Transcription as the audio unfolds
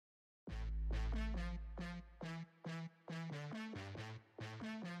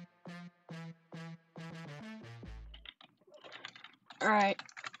Alright,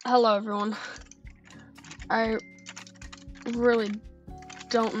 hello everyone. I really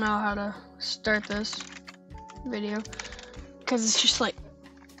don't know how to start this video because it's just like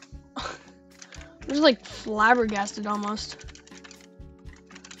I'm just like flabbergasted almost.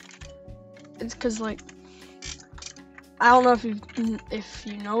 It's because like I don't know if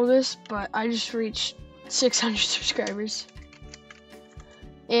you know this, but I just reached 600 subscribers,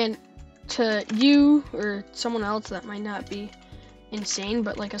 and to you or someone else that might not be insane,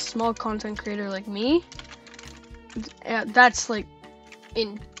 but like a small content creator like me, that's like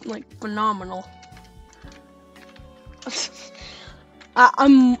phenomenal.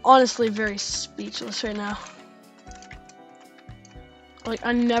 I'm honestly very speechless right now. Like,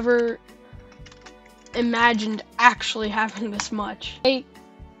 I never imagined actually having this much.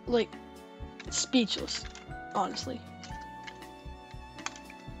 Speechless, honestly.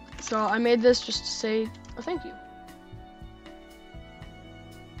 So I made this just to say a thank you.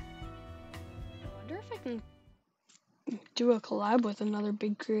 I wonder if I can do a collab with another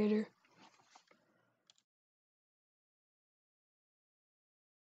big creator.